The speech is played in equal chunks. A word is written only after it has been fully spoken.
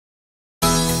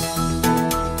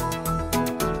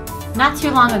Not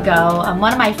too long ago,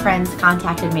 one of my friends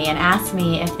contacted me and asked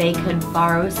me if they could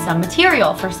borrow some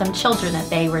material for some children that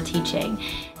they were teaching.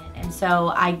 And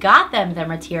so I got them the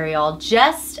material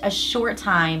just a short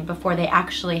time before they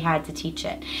actually had to teach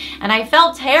it. And I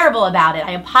felt terrible about it.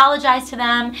 I apologized to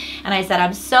them and I said,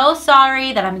 I'm so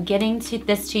sorry that I'm getting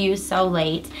this to you so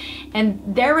late. And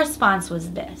their response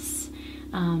was this: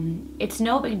 it's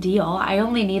no big deal. I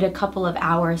only need a couple of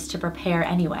hours to prepare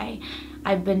anyway.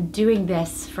 I've been doing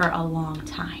this for a long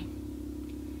time.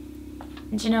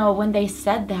 And you know, when they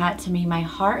said that to me, my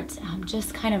heart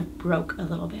just kind of broke a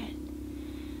little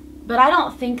bit. But I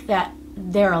don't think that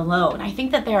they're alone. I think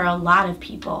that there are a lot of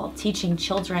people teaching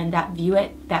children that view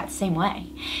it that same way.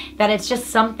 That it's just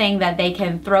something that they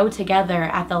can throw together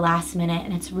at the last minute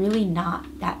and it's really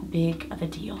not that big of a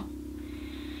deal.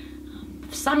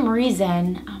 For some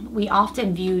reason, we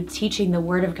often view teaching the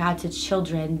Word of God to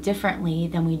children differently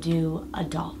than we do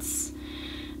adults.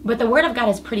 But the Word of God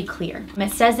is pretty clear.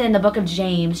 It says in the book of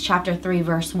James, chapter 3,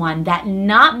 verse 1, that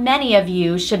not many of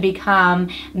you should become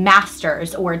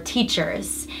masters or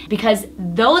teachers, because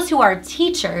those who are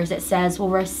teachers, it says, will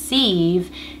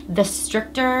receive the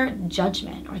stricter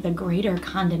judgment or the greater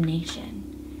condemnation.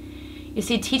 You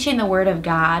see, teaching the Word of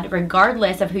God,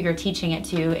 regardless of who you're teaching it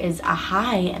to, is a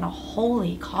high and a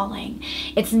holy calling.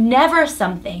 It's never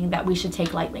something that we should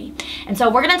take lightly. And so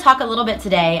we're going to talk a little bit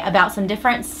today about some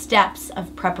different steps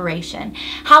of preparation.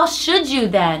 How should you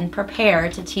then prepare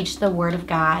to teach the Word of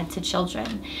God to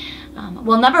children?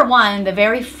 Well, number one, the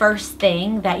very first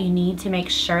thing that you need to make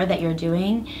sure that you're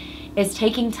doing is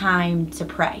taking time to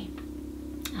pray.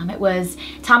 It was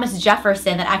Thomas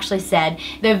Jefferson that actually said,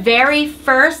 the very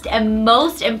first and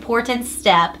most important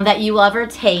step that you will ever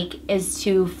take is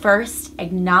to first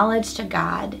acknowledge to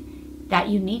God that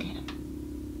you need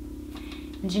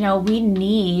Him. And you know, we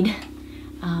need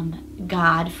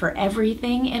God for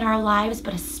everything in our lives,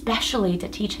 but especially to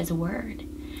teach His Word.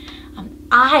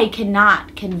 I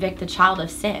cannot convict a child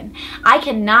of sin. I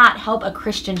cannot help a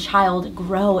Christian child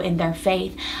grow in their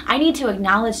faith. I need to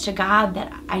acknowledge to God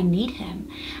that I need Him.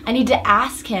 I need to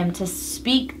ask Him to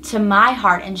speak to my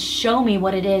heart and show me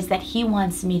what it is that He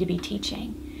wants me to be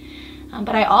teaching.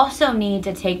 But I also need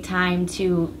to take time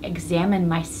to examine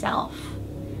myself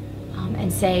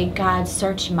and say, God,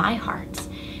 search my heart.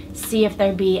 See if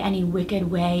there be any wicked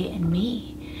way in me.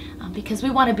 Because we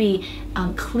want to be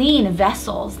clean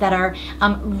vessels that are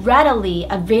readily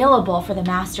available for the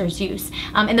Master's use.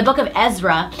 In the book of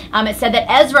Ezra, it said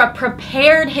that Ezra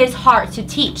prepared his heart to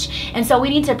teach. And so we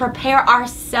need to prepare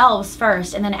ourselves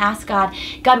first and then ask God,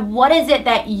 God, what is it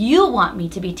that you want me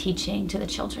to be teaching to the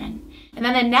children? And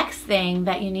then the next thing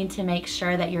that you need to make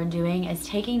sure that you're doing is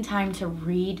taking time to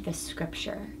read the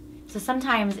Scripture. So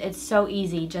sometimes it's so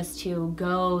easy just to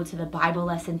go to the Bible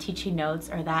lesson teaching notes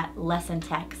or that lesson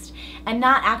text and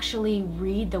not actually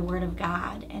read the Word of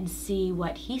God and see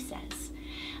what He says.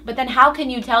 But then how can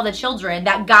you tell the children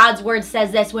that God's Word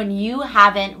says this when you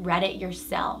haven't read it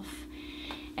yourself?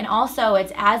 And also,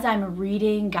 it's as I'm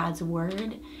reading God's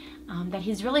Word that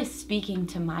He's really speaking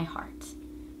to my heart.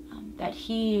 That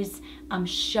He's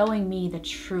showing me the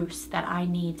truths that I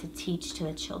need to teach to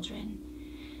the children.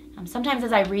 Sometimes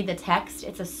as I read the text,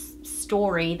 it's a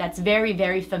story that's very,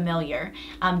 very familiar.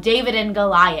 David and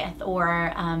Goliath,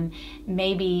 or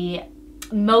maybe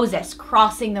Moses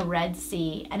crossing the Red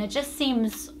Sea, and it just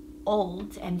seems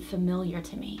old and familiar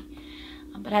to me.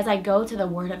 But as I go to the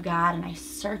Word of God and I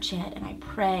search it and I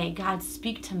pray, God,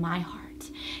 speak to my heart.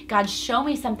 God, show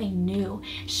me something new.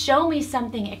 Show me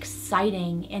something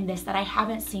exciting in this that I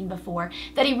haven't seen before.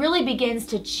 That He really begins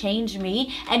to change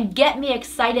me and get me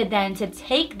excited then to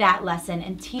take that lesson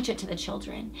and teach it to the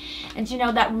children. And you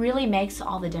know, that really makes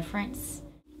all the difference.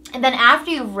 And then after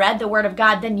you've read the Word of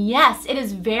God, then yes, it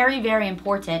is very, very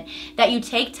important that you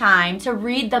take time to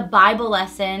read the Bible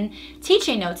lesson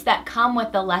teaching notes that come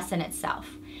with the lesson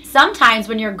itself. Sometimes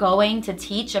when you're going to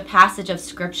teach a passage of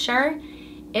Scripture,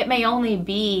 it may only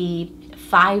be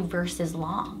 5 verses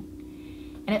long.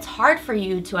 And it's hard for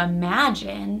you to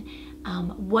imagine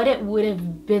what it would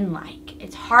have been like.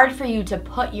 It's hard for you to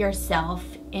put yourself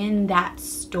in that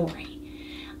story.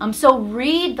 So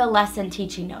read the lesson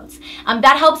teaching notes.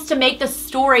 That helps to make the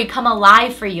story come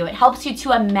alive for you. It helps you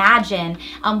to imagine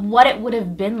what it would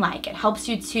have been like. It helps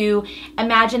you to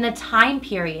imagine the time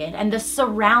period and the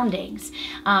surroundings.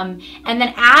 And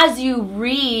then as you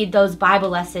read those Bible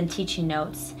lesson teaching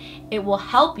notes, it will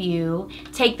help you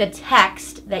take the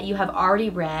text that you have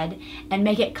already read and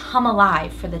make it come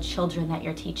alive for the children that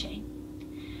you're teaching.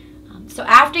 So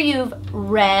after you've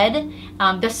read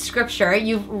the Scripture,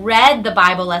 you've read the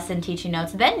Bible lesson teaching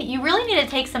notes, then you really need to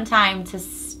take some time to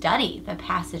study the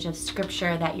passage of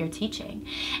scripture that you're teaching.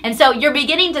 And so you're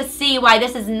beginning to see why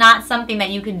this is not something that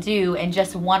you can do in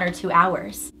just 1 or 2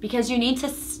 hours, because you need to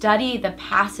study the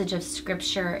passage of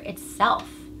scripture itself.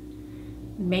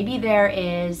 Maybe there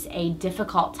is a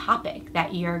difficult topic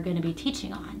that you're going to be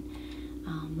teaching on,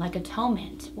 like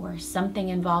atonement, or something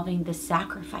involving the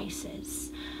sacrifices,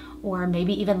 or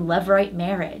maybe even levirate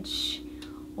marriage,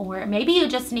 or maybe you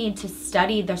just need to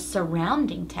study the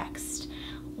surrounding text.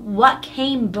 What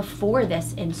came before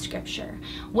this in scripture?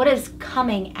 What is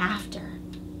coming after?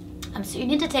 So you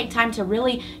need to take time to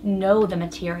really know the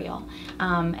material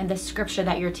and the scripture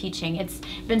that you're teaching. It's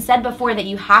been said before that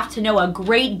you have to know a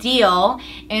great deal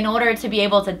in order to be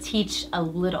able to teach a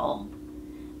little.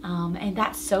 And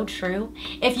that's so true.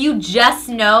 If you just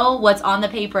know what's on the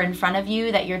paper in front of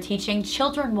you that you're teaching,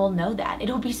 children will know that.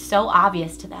 It'll be so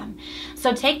obvious to them.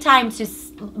 So take time to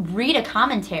read a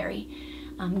commentary.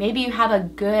 Maybe you have a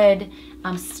good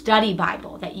study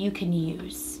Bible that you can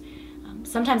use.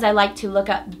 Sometimes I like to look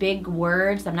up big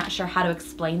words. I'm not sure how to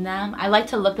explain them. I like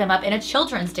to look them up in a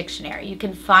children's dictionary. You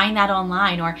can find that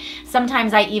online. Or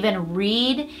sometimes I even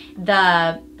read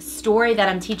the story that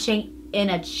I'm teaching in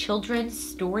a children's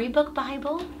storybook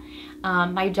Bible.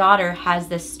 My daughter has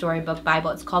this storybook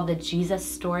Bible. It's called the Jesus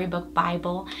Storybook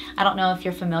Bible. I don't know if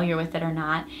you're familiar with it or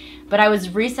not, but I was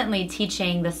recently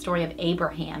teaching the story of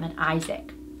Abraham and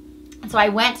Isaac. So I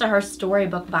went to her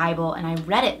storybook Bible and I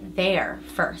read it there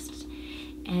first.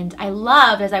 And I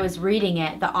loved, as I was reading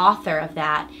it, the author of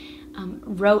that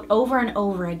wrote over and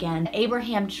over again,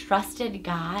 Abraham trusted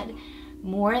God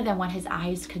more than what his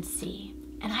eyes could see.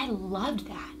 And I loved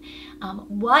that.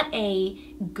 What a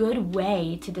good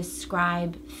way to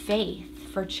describe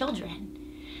faith for children.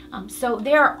 So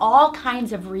there are all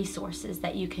kinds of resources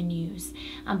that you can use,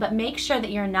 but make sure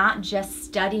that you're not just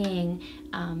studying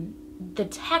the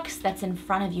text that's in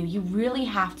front of you. You really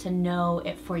have to know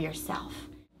it for yourself.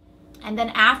 And then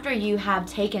after you have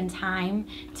taken time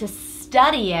to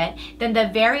study it, then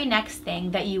the very next thing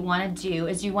that you want to do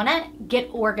is you want to get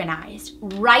organized.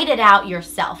 Write it out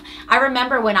yourself. I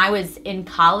remember when I was in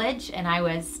college and I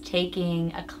was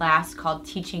taking a class called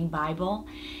Teaching Bible,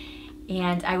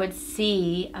 and I would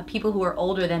see people who were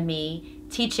older than me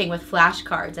teaching with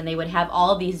flashcards, and they would have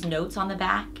all these notes on the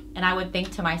back, and I would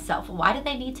think to myself, why do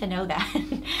they need to know that?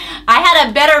 I had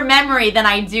a better memory than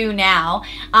I do now,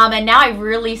 and now I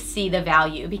really see the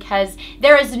value, because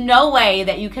there is no way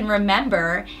that you can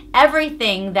remember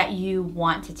everything that you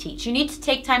want to teach. You need to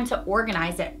take time to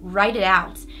organize it, write it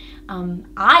out.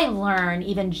 I learn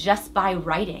even just by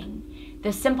writing.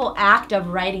 The simple act of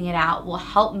writing it out will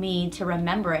help me to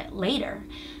remember it later.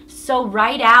 So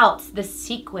write out the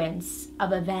sequence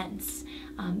of events.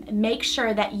 Make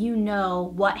sure that you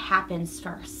know what happens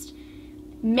first.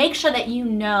 Make sure that you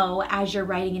know, as you're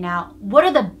writing it out, what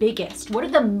are the biggest, what are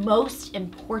the most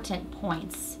important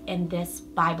points in this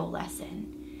Bible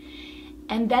lesson.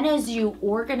 And then as you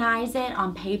organize it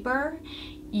on paper,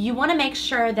 you want to make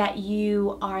sure that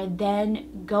you are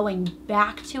then going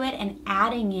back to it and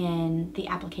adding in the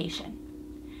application,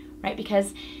 right?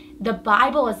 Because the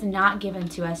Bible is not given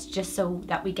to us just so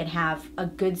that we can have a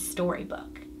good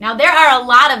storybook. Now, there are a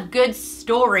lot of good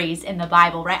stories in the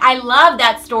Bible, right? I love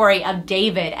that story of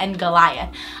David and Goliath.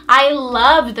 I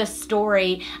love the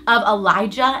story of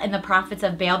Elijah and the prophets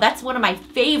of Baal. That's one of my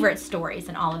favorite stories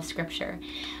in all of Scripture.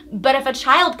 But if a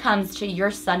child comes to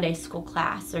your Sunday school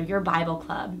class or your Bible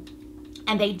club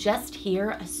and they just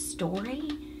hear a story,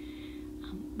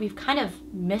 we've kind of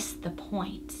missed the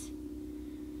point.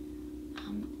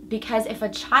 Because if a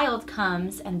child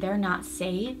comes and they're not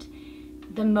saved,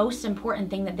 the most important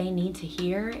thing that they need to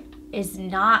hear is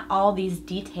not all these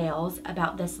details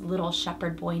about this little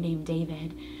shepherd boy named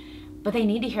David, but they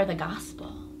need to hear the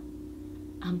gospel.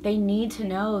 They need to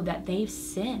know that they've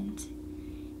sinned,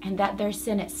 and that their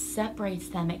sin, it separates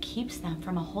them, it keeps them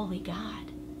from a holy God.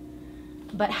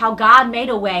 But how God made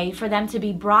a way for them to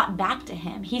be brought back to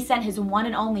Him. He sent His one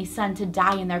and only Son to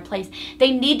die in their place.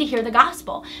 They need to hear the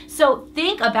gospel. So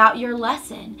think about your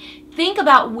lesson. Think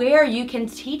about where you can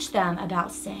teach them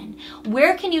about sin.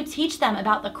 Where can you teach them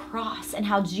about the cross and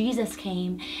how Jesus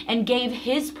came and gave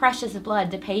His precious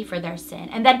blood to pay for their sin?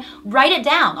 And then write it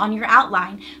down on your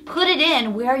outline. Put it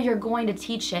in where you're going to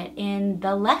teach it in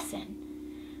the lesson.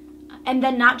 And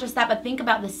then not just that, but think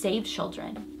about the saved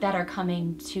children that are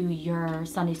coming to your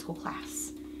Sunday school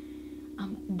class.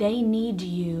 They need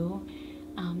you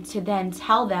to then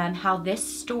tell them how this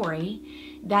story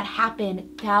that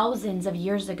happened thousands of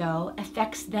years ago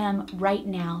affects them right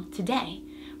now, today.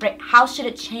 right? How should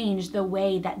it change the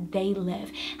way that they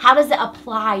live? How does it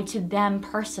apply to them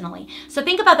personally? So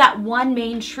think about that one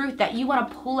main truth that you want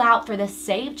to pull out for the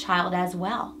saved child as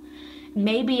well.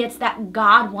 Maybe it's that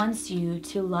God wants you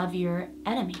to love your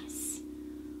enemies.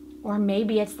 Or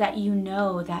maybe it's that you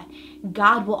know that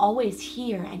God will always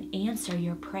hear and answer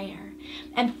your prayer.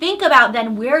 And think about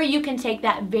then where you can take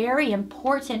that very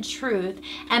important truth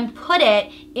and put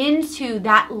it into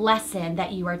that lesson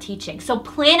that you are teaching. So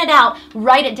plan it out,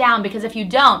 write it down, because if you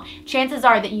don't, chances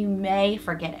are that you may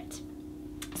forget it.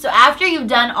 So after you've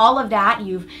done all of that,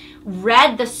 you've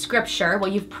read the scripture.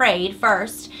 Well, you've prayed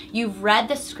first. You've read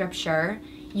the scripture.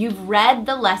 You've read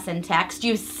the lesson text.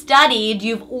 You've studied.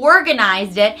 You've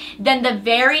organized it. Then the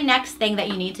very next thing that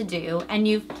you need to do, and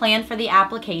you've planned for the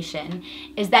application,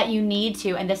 is that you need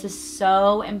to, and this is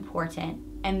so important,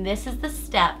 and this is the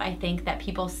step I think that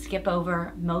people skip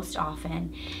over most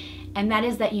often, and that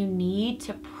is that you need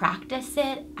to practice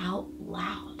it out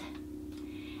loud.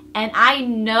 And I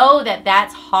know that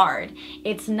that's hard.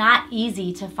 It's not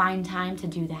easy to find time to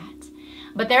do that.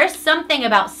 But there's something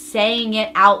about saying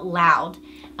it out loud.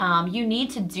 You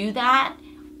need to do that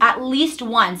at least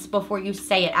once before you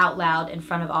say it out loud in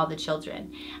front of all the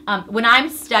children. When I'm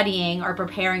studying or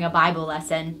preparing a Bible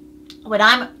lesson, when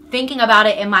I'm thinking about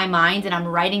it in my mind and I'm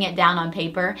writing it down on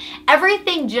paper,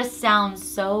 everything just sounds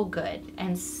so good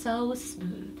and so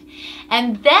smooth.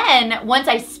 And then once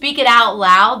I speak it out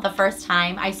loud the first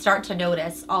time, I start to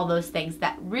notice all those things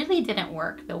that really didn't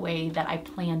work the way that I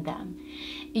planned them.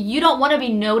 You don't want to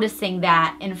be noticing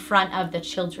that in front of the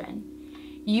children.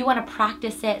 You want to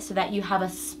practice it so that you have a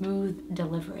smooth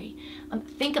delivery.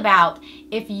 Think about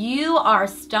if you are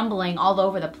stumbling all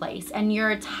over the place and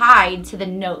you're tied to the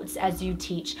notes as you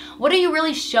teach, what are you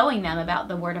really showing them about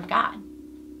the Word of God?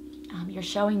 You're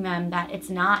showing them that it's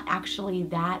not actually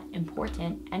that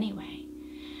important anyway.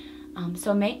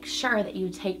 So make sure that you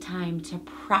take time to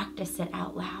practice it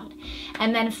out loud.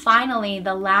 And then finally,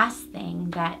 the last thing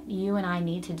that you and I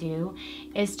need to do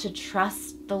is to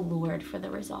trust the Lord for the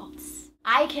results.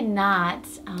 I cannot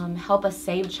help a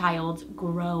saved child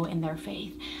grow in their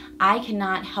faith. I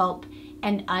cannot help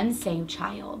an unsaved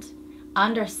child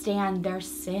understand their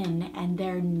sin and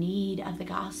their need of the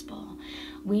gospel.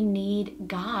 We need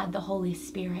God, the Holy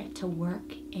Spirit, to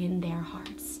work in their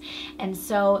hearts. And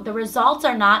so the results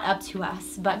are not up to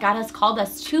us, but God has called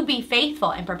us to be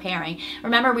faithful in preparing.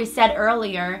 Remember, we said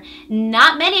earlier,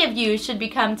 not many of you should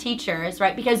become teachers,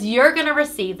 right? Because you're going to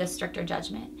receive the stricter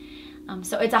judgment.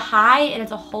 So it's a high and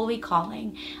it's a holy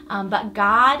calling, but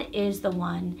God is the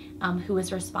one who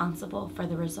is responsible for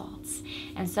the results.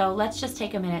 And so let's just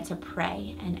take a minute to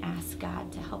pray and ask God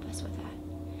to help us with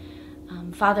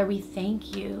that. Father, we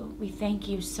thank you. We thank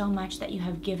you so much that you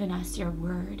have given us your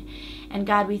word. And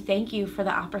God, we thank you for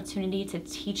the opportunity to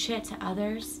teach it to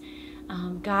others.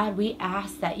 God, we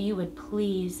ask that you would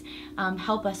please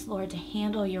help us, Lord, to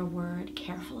handle your word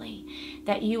carefully,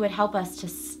 that you would help us to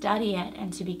study it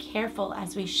and to be careful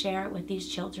as we share it with these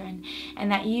children,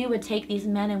 and that you would take these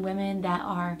men and women that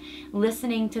are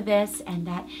listening to this and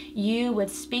that you would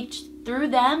speak through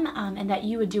them and that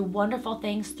you would do wonderful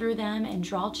things through them and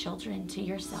draw children to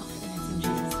yourself.